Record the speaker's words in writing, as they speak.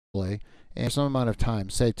and some amount of time,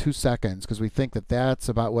 say 2 seconds, because we think that that's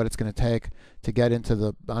about what it's going to take to get onto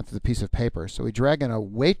the piece of paper. So we drag in a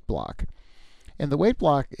wait block. And the wait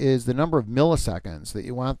block is the number of milliseconds that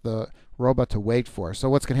you want the robot to wait for. So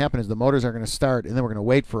what's going to happen is the motors are going to start, and then we're going to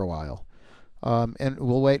wait for a while. And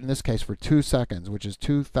we'll wait, in this case, for 2 seconds, which is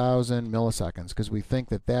 2,000 milliseconds, because we think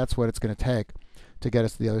that that's what it's going to take to get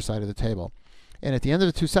us to the other side of the table. And at the end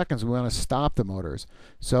of the 2 seconds, we want to stop the motors.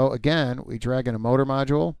 So again, we drag in a motor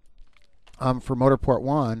module for motor port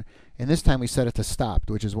 1, and this time we set it to stopped,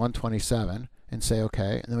 which is 127, and say OK.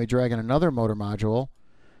 And then we drag in another motor module,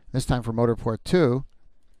 this time for motor port 2,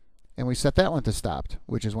 and we set that one to stopped,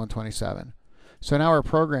 which is 127. So now our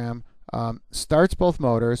program starts both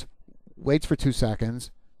motors, waits for 2 seconds,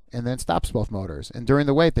 and then stops both motors. And during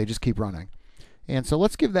the wait, they just keep running. And so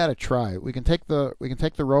let's give that a try. We can take the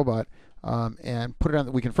robot and put it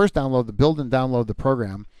on. We can first build and download the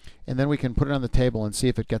program, and then we can put it on the table and see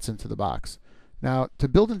if it gets into the box. Now, to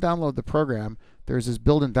build and download the program, there's this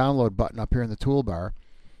build and download button up here in the toolbar.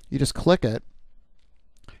 You just click it,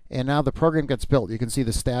 and now the program gets built. You can see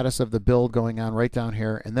the status of the build going on right down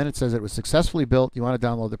here, and then it says it was successfully built. You want to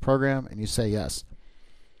download the program, and you say yes.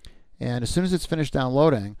 And as soon as it's finished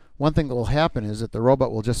downloading, one thing that will happen is that the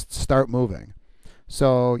robot will just start moving.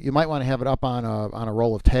 So you might want to have it up on a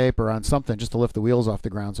roll of tape or on something just to lift the wheels off the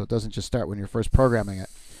ground so it doesn't just start when you're first programming it.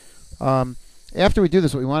 After we do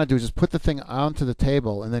this, what we want to do is just put the thing onto the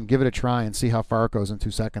table and then give it a try and see how far it goes in 2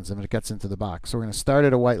 seconds and if it gets into the box. So we're going to start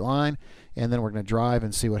at a white line, and then we're going to drive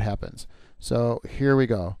and see what happens. So here we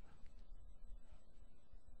go.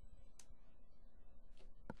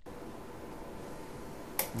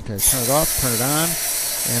 Okay, turn it off, turn it on,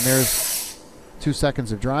 and there's 2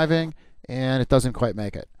 seconds of driving, and it doesn't quite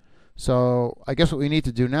make it. So I guess what we need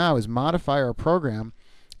to do now is modify our program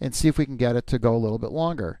and see if we can get it to go a little bit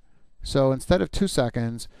longer. So instead of 2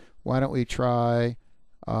 seconds, why don't we try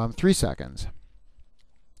 3 seconds?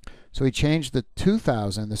 So we change the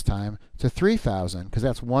 2,000 this time to 3,000, because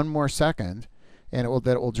that's 1 more second, and it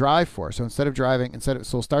will drive for. So instead of driving, so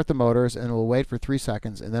we'll start the motors, and we'll wait for 3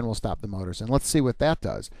 seconds, and then we'll stop the motors. And let's see what that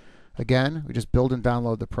does. Again, we just build and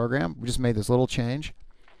download the program. We just made this little change.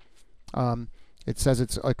 It says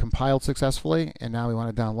it's compiled successfully, and now we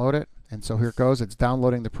want to download it. And so here it goes. It's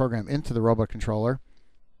downloading the program into the robot controller.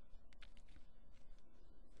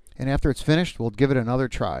 And after it's finished, we'll give it another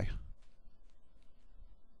try.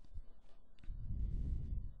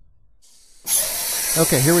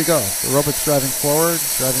 Okay, here we go. The robot's driving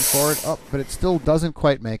forward, oh, but it still doesn't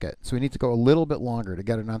quite make it. So we need to go a little bit longer to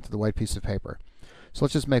get it onto the white piece of paper. So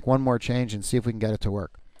let's just make one more change and see if we can get it to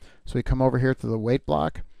work. So we come over here to the wait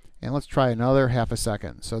block, and let's try another half a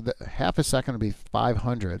second. So the half a second will be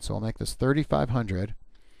 500. So I'll make this 3,500.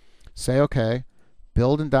 Say OK.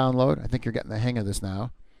 Build and download. I think you're getting the hang of this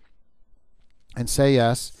now. And say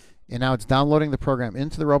yes. And now it's downloading the program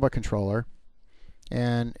into the robot controller.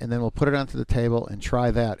 And then we'll put it onto the table and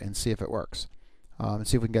try that and see if it works. And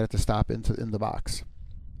see if we can get it to stop in the box.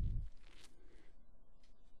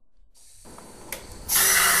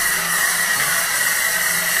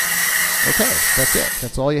 Okay, that's it.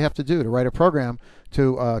 That's all you have to do to write a program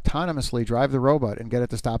to autonomously drive the robot and get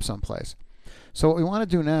it to stop someplace. So what we want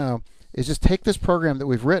to do now is just take this program that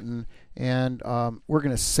we've written, and we're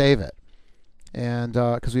going to save it. And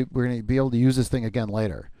because we're going to be able to use this thing again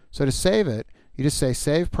later. So to save it, you just say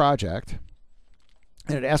Save Project,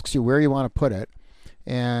 and it asks you where you want to put it.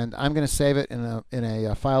 And I'm going to save it in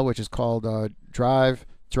a file which is called drive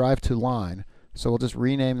to line. So we'll just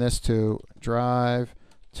rename this to drive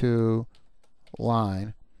to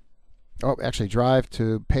line. Oh, actually, drive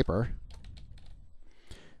to paper.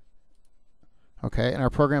 Okay, and our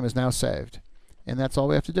program is now saved. And that's all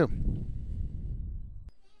we have to do.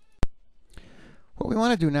 What we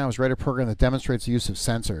want to do now is write a program that demonstrates the use of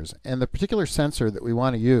sensors. And the particular sensor that we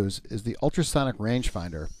want to use is the ultrasonic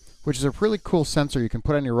rangefinder, which is a really cool sensor you can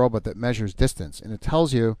put on your robot that measures distance. And it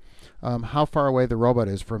tells you how far away the robot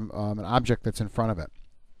is from an object that's in front of it.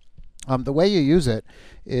 The way you use it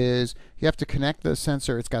is you have to connect the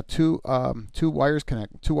sensor. It's got two wires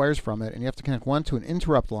from it, and you have to connect one to an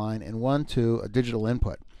interrupt line and one to a digital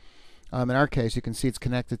input. In our case, you can see it's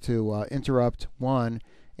connected to interrupt 1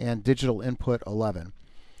 and digital input 11.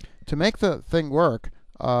 To make the thing work,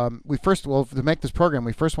 to make this program,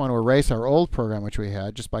 we first want to erase our old program which we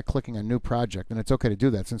had just by clicking a new project, and it's okay to do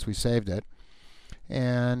that since we saved it.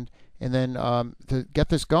 And then to get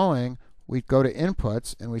this going, we go to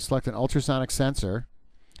inputs and we select an ultrasonic sensor,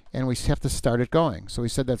 and we have to start it going. So we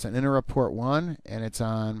said that's an interrupt port 1, and it's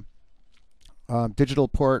on digital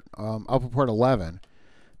port output port 11.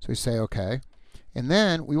 So we say OK, And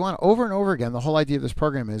then we want over and over again, the whole idea of this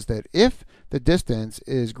program is that if the distance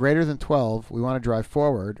is greater than 12, we want to drive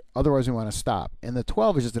forward, otherwise we want to stop. And the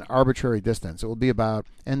 12 is just an arbitrary distance. It will be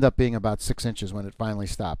end up being about 6 inches when it finally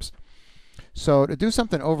stops. So to do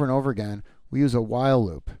something over and over again, we use a while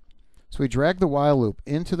loop. So we drag the while loop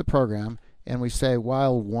into the program and we say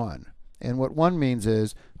while 1. And what 1 means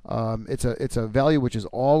is it's a value which is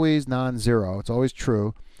always non-zero, it's always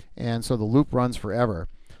true, and so the loop runs forever.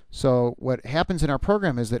 So what happens in our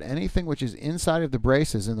program is that anything which is inside of the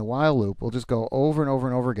braces in the while loop will just go over and over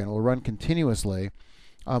and over again. It will run continuously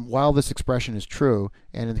while this expression is true.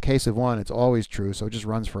 And in the case of 1, it's always true, so it just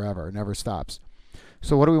runs forever. It never stops.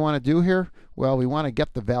 So what do we want to do here? Well, we want to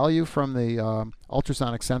get the value from the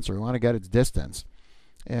ultrasonic sensor. We want to get its distance.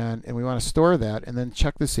 And we want to store that and then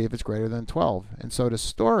check to see if it's greater than 12. And so to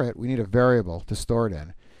store it, we need a variable to store it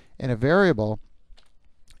in. And a variable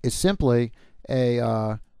is simply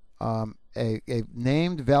a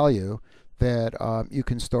named value that you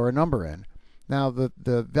can store a number in. Now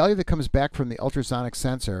the value that comes back from the ultrasonic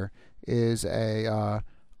sensor is a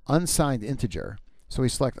unsigned integer. So we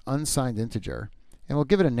select unsigned integer and we'll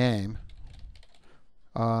give it a name,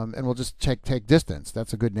 and we'll just take distance.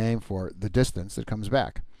 That's a good name for the distance that comes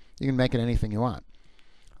back. You can make it anything you want.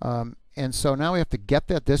 And so now we have to get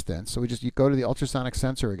that distance. So you go to the ultrasonic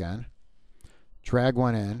sensor again, drag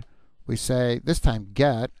one in. We say this time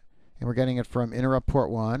get, and we're getting it from interrupt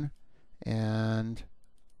port 1 and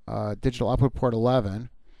digital output port 11.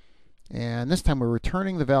 And this time we're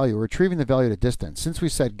returning the value, we're retrieving the value to distance. Since we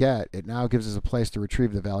said get, it now gives us a place to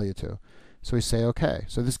retrieve the value to. So we say OK.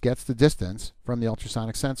 So this gets the distance from the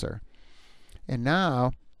ultrasonic sensor. And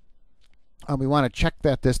now we want to check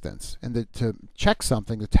that distance. And to check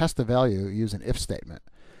something, to test the value, we use an if statement.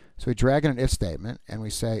 So we drag in an if statement and we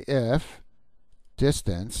say if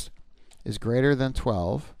distance is greater than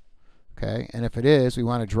 12, okay, and if it is, we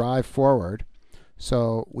want to drive forward.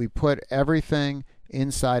 So we put everything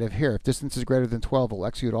inside of here. If distance is greater than 12, we'll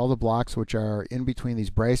execute all the blocks which are in between these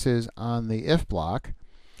braces on the if block.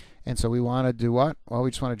 And so we want to do what? Well,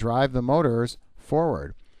 we just want to drive the motors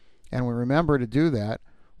forward. And we remember to do that,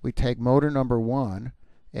 we take motor number 1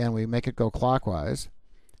 and we make it go clockwise.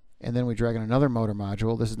 And then we drag in another motor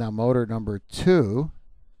module. This is now motor number 2.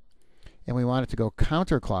 And we want it to go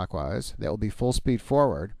counterclockwise. That will be full speed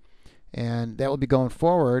forward. And that will be going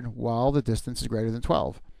forward while the distance is greater than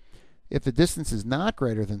 12. If the distance is not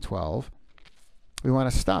greater than 12, we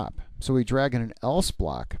want to stop. So we drag in an else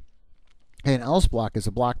block. And an else block is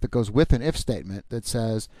a block that goes with an if statement that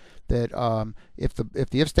says that if the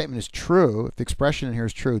if statement is true, if the expression in here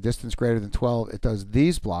is true, distance greater than 12, it does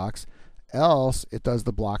these blocks, else it does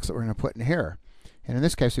the blocks that we're going to put in here. And in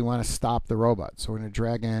this case, we want to stop the robot. So we're going to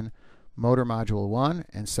drag in motor module 1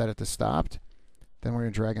 and set it to stopped. Then we're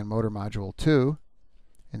going to drag in motor module 2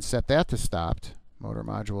 and set that to stopped. Motor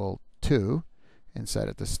module 2 and set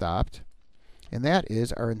it to stopped. And that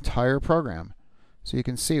is our entire program. So you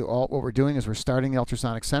can see what we're doing is we're starting the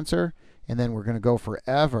ultrasonic sensor, and then we're going to go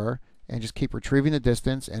forever and just keep retrieving the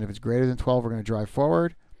distance. And if it's greater than 12, we're going to drive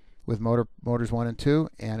forward with motors 1 and 2.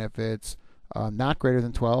 And if it's not greater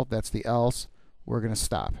than 12, that's the else, we're going to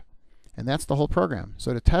stop. And that's the whole program.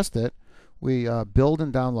 So to test it, we build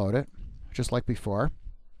and download it, just like before.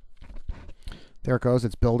 There it goes,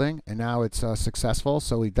 it's building, and now it's successful.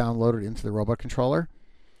 So we download it into the robot controller.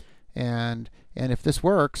 And if this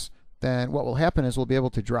works, then what will happen is we'll be able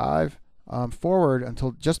to drive forward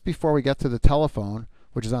until just before we get to the telephone,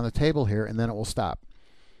 which is on the table here, and then it will stop.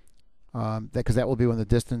 Because that will be when the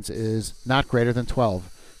distance is not greater than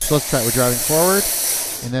 12. So let's try it. We're driving forward,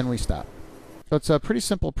 and then we stop. So it's a pretty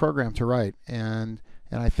simple program to write, and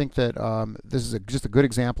I think that this is just a good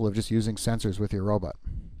example of just using sensors with your robot.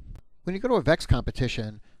 When you go to a Vex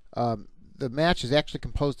competition, the match is actually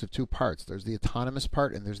composed of 2 parts. There's the autonomous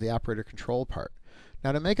part and there's the operator control part.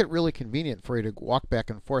 Now, to make it really convenient for you to walk back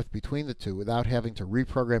and forth between the two without having to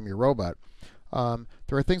reprogram your robot,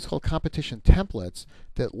 there are things called competition templates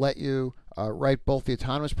that let you write both the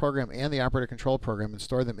autonomous program and the operator control program and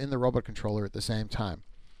store them in the robot controller at the same time.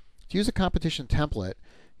 To use a competition template,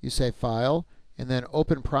 you say File and then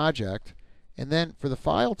Open Project, and then for the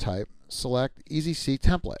file type, select EasyC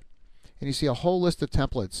Template. And you see a whole list of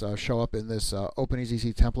templates show up in this Open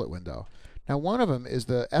EasyC Template window. Now, one of them is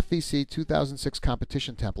the FVC 2006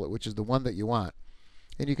 competition template, which is the one that you want.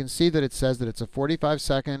 And you can see that it says that it's a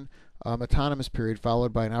 45-second autonomous period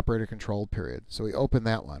followed by an operator controlled period. So we open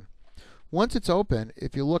that one. Once it's open,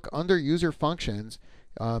 if you look under user functions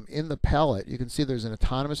in the palette, you can see there's an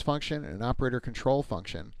autonomous function and an operator control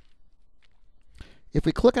function. If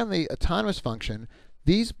we click on the autonomous function,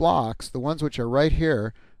 these blocks, the ones which are right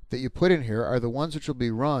here, that you put in here are the ones which will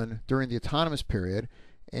be run during the autonomous period,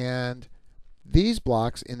 and these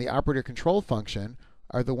blocks in the operator control function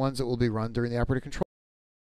are the ones that will be run during the operator control